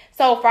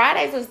 so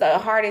Fridays was the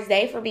hardest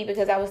day for me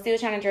because I was still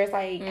trying to dress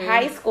like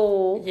high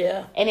school.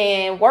 Yeah. And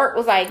then work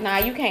was like, nah,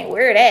 you can't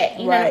wear that.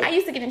 You know, I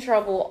used to get in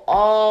trouble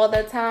all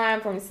the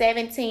time from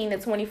 17 to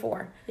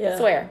 24. Yeah. I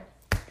swear.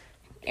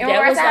 And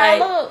that was I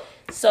look.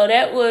 So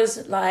that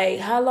was like,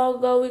 how long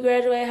ago we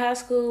graduated high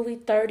school? We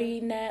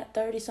 30 now,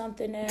 30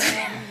 something now.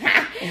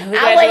 We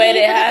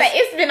graduated high school.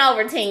 It's been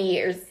over 10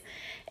 years.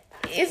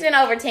 It's been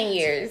over 10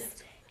 years.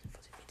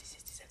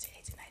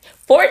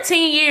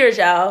 14 years,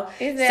 y'all.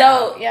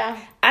 So, yeah.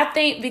 I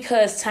think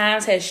because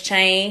times has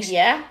changed.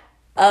 Yeah.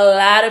 A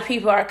lot of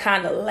people are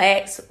kind of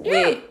lax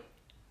with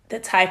the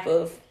type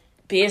of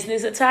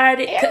business attire.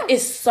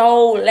 It's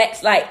so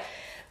lax. Like,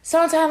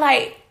 sometimes,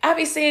 like, I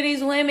be seeing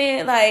these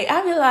women, like,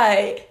 I be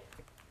like,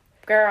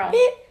 girl,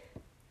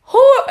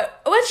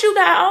 what you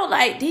got on?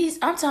 Like, these,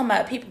 I'm talking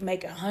about people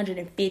making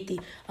 150,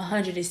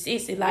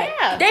 160. Like,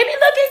 they be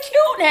looking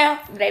cute now.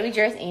 They be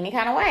dressed any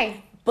kind of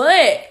way.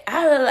 But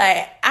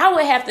I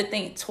would have to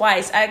think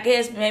twice. I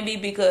guess maybe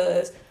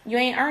because you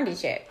ain't earned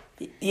it yet.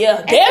 Yeah,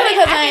 definitely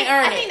because I ain't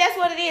earned it. I think that's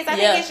what it is. I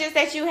think it's just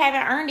that you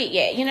haven't earned it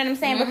yet. You know what I'm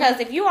saying? Because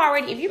if you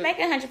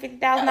making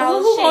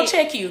 $150,000, who gonna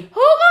check you? Who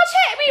gonna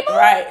check me, boo?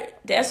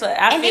 Right. That's what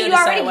I feel. And then you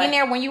already get in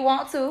there when you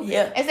want to.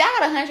 Yeah. And see, I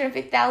got a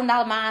 $150,000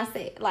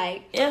 mindset.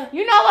 Like, you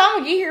know what? I'm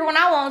gonna get here when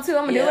I want to.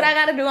 I'm gonna do what I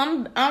gotta do.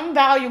 I'm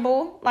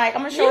valuable. Like,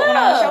 I'm gonna show up when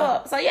I'm gonna show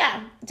up. So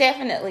yeah,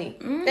 definitely.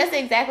 That's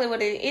exactly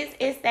what it is.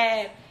 It's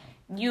that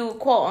you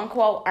quote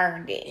unquote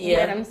earned it. You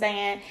know what I'm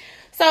saying?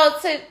 So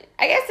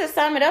I guess to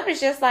sum it up, it's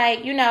just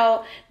like, you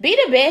know, be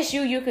the best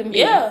you can be.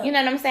 Yeah. You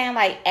know what I'm saying?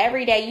 Like,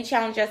 every day you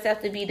challenge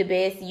yourself to be the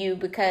best you,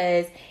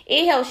 because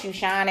it helps you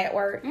shine at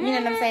work. You know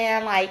what I'm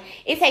saying? Like,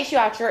 it takes you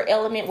out your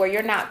element where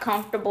you're not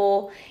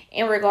comfortable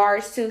in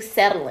regards to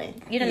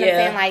settling. You know what I'm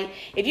saying? Like,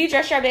 if you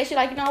dress your best, you're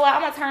like, you know what?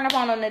 I'm going to turn up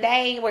on the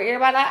day where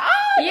everybody like,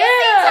 oh,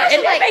 yeah.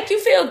 And that make you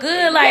feel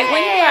good. Like,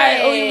 when you're like,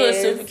 oh, you look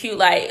super cute.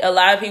 Like, a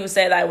lot of people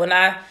say, like, when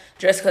I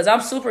dress, because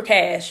I'm super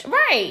cash.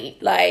 Right.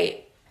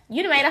 Like,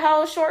 you done made a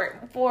whole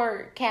short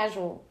for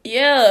casual.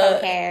 Yeah.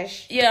 So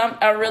cash. Yeah,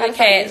 I'm really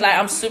cash. Like,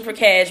 I'm super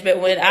cash. But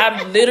when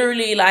I'm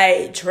literally,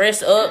 like,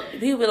 dressed up,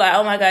 people be like,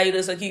 oh, my God, you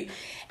look so cute.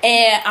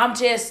 And I'm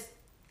just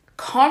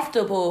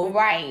comfortable.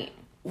 Right.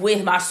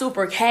 With my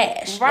super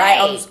cash. Right.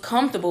 Like, I'm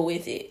comfortable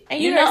with it.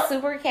 And you know?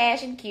 Super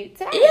cash and cute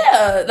today.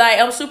 Yeah. Like,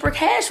 I'm super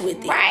cash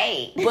with it.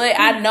 Right. But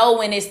I know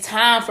when it's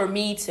time for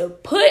me to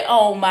put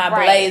on my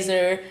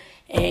blazer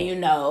and, you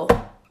know,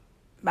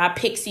 my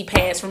pixie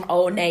pants from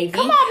Old Navy.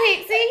 Come on,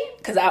 Pixie.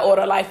 Because I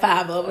ordered like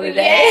 5 of them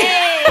today.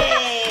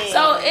 Yay. So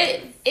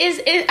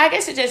I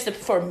guess it just,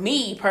 for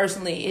me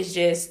personally, it's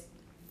just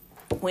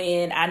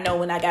when I know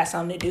when I got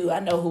something to do,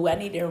 I know who I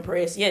need to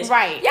impress. Yes.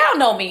 Right. Y'all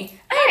know me.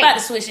 I ain't about to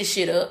switch this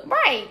shit up.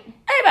 Right.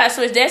 I ain't about to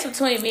switch. That's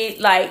between me,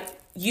 like,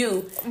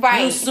 you.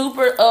 Right. You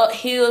super up,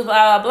 heels,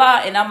 blah, blah,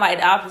 blah. And I'm like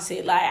the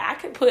opposite. Like, I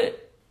could put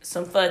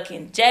some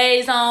fucking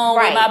J's on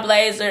with my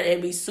blazer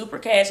and be super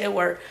cash at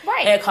work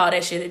and call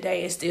that shit a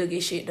day and still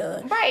get shit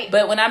done. Right.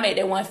 But when I make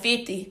that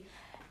 150,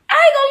 I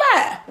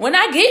ain't gonna lie. When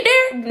I get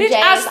there, bitch,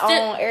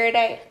 I on every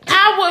day.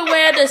 I would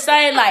wear the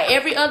same, like,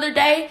 every other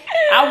day.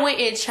 I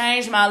wouldn't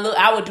change my look.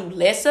 I would do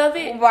less of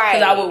it. Right.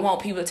 Because I would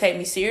want people to take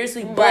me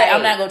seriously. But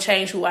I'm not gonna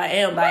change who I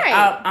am. Like,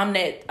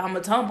 I'm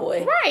a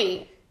tomboy.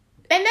 Right.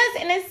 And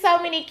there's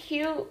so many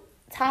cute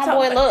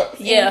tomboy looks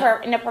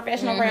in the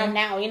professional realm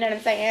now. You know what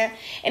I'm saying?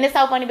 And it's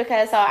so funny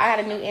because I had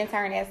a new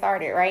intern that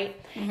started, right?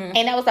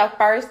 And that was the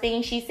first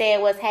thing she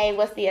said was, hey,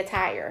 what's the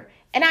attire?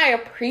 And I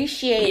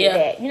appreciated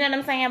that. You know what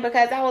I'm saying?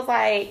 Because I was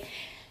like,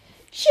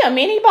 she a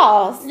mini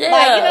boss. Yeah,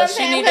 like, you know what I'm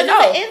saying? Because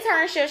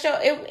it's an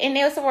internship, and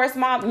it was for a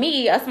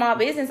small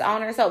business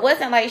owner. So it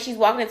wasn't like she's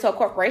walking into a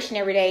corporation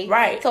every day.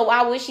 Right. So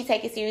why would she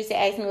take it seriously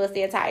to ask me what's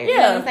the attire? You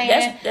know what I'm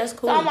saying? That's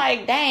cool. So I'm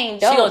like, dang,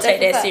 dope. She gonna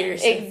take that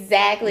seriously.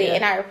 Exactly. Yeah.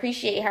 And I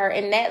appreciate her.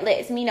 And that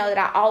lets me know that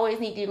I always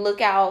need to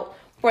look out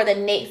for the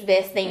next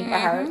best thing for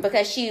her,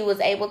 because she was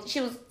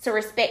to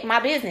respect my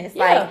business.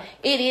 Yeah. Like,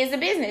 it is a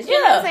business.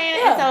 You know what I'm saying?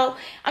 Yeah. And so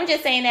I'm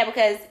just saying that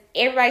because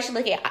everybody should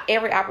look at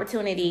every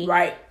opportunity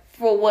Right.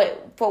 for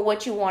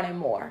what you want and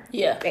more.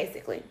 Yeah.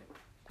 Basically.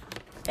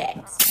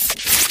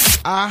 Facts.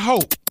 I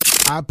hope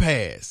I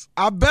pass.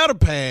 I better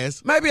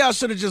pass. Maybe I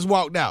should have just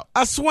walked out.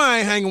 I swear I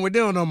ain't hanging with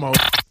them no more.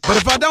 But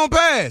if I don't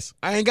pass,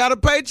 I ain't got to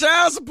pay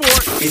child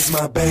support. It's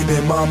my baby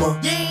mama.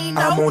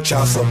 I'm on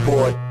child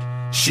support.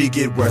 She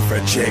get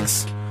welfare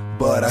checks,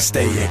 but I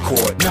stay in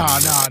court.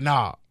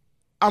 Nah.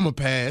 I'ma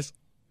pass.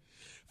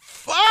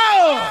 Fuck!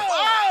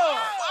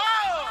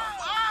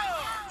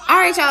 All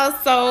right, y'all.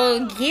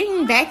 So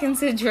getting back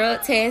into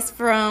drug tests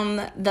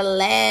from the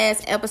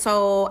last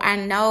episode, I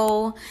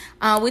know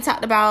we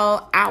talked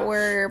about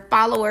our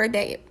follower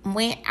that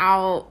went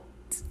out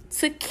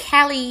to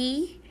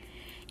Cali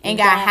and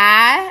got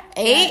high,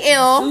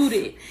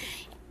 AF,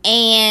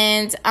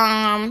 and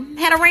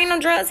had a random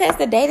drug test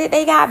the day that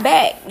they got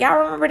back. Y'all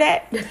remember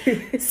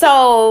that?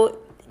 So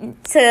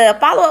to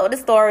follow up with the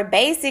story,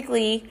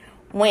 basically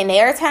when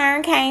their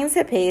turn came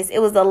to piss, it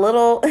was a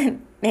little,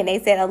 and they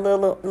said a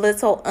little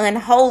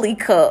unholy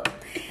cup.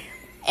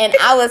 And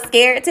I was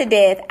scared to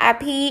death. I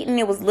peed and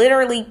it was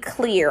literally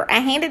clear. I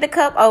handed the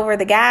cup over.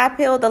 The guy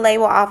peeled the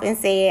label off and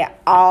said,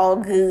 all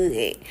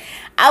good.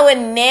 I would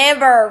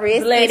never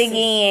risk it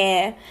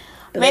again.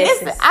 Man,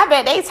 I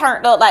bet they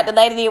turned up like the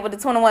lady did with the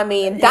 $21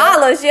 million.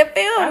 You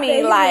feel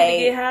me? Like, to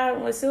get high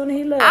as soon as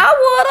he left. I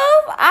would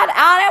have.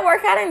 All that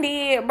work I done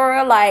did,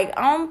 bro. Like,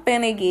 I'm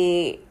finna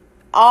get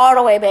all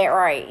the way back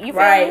right. You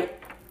feel me?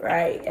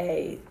 Right.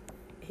 Hey,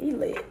 he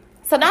lit.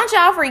 So don't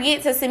y'all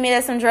forget to submit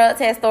us some drug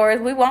test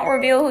stories. We won't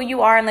reveal who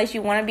you are unless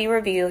you want to be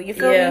revealed. You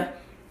feel me?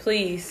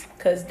 Please,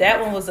 because that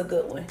one was a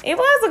good one. It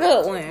was a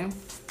good one.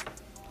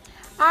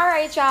 All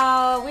right,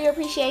 y'all. We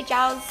appreciate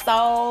y'all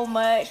so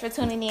much for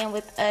tuning in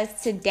with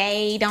us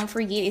today. Don't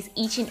forget, it's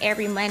each and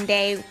every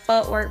Monday.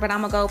 Fuck Work, But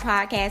I'ma Go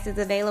podcast is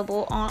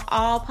available on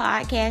all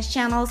podcast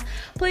channels.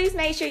 Please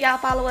make sure y'all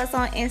follow us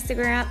on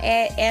Instagram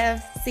at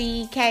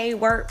FCK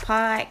Work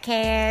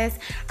Podcast.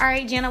 All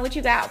right, Jenna, what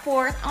you got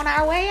for us on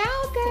our way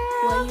out, girl?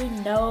 Well, you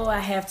know I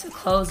have to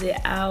close it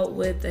out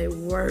with a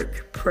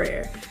work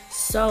prayer.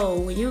 So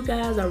when you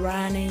guys are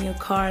riding in your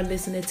car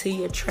listening to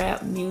your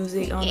trap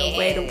music on the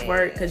way to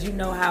work, because you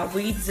know how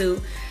we do,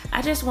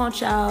 I just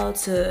want y'all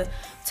to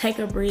take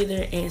a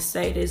breather and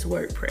say this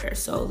work prayer.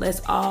 So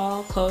let's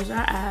all close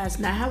our eyes.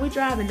 Not how we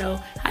driving though,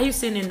 how you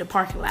sitting in the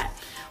parking lot.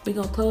 We're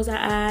going to close our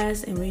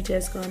eyes and we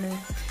just going to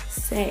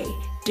say,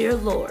 Dear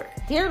Lord,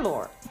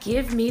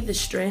 give me the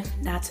strength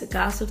not to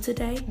gossip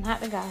today.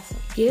 Not to gossip.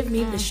 Give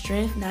me the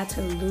strength not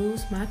to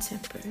lose my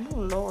temper.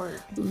 Oh,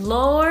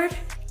 Lord,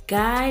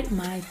 guide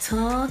my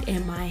tongue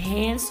and my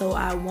hands so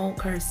I won't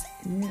curse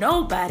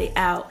nobody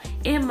out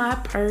in my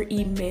per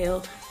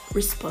email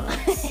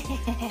response.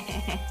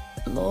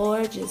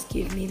 Lord, just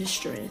give me the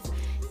strength.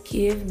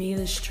 Give me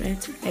the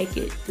strength to make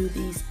it through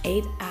these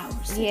 8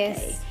 hours a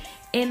day.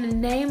 In the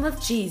name of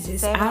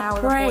Jesus, I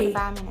pray. In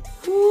the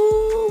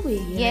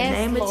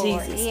name of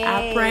Jesus,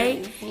 I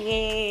pray.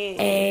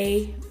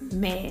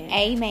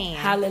 Amen.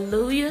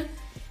 Hallelujah.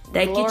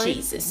 Thank you,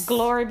 Jesus.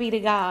 Glory be to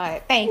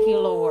God. Thank you,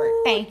 Lord.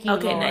 Thank you,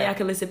 Okay, Lord. now y'all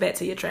can listen back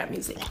to your trap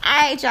music. All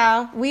right,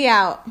 y'all. We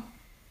out.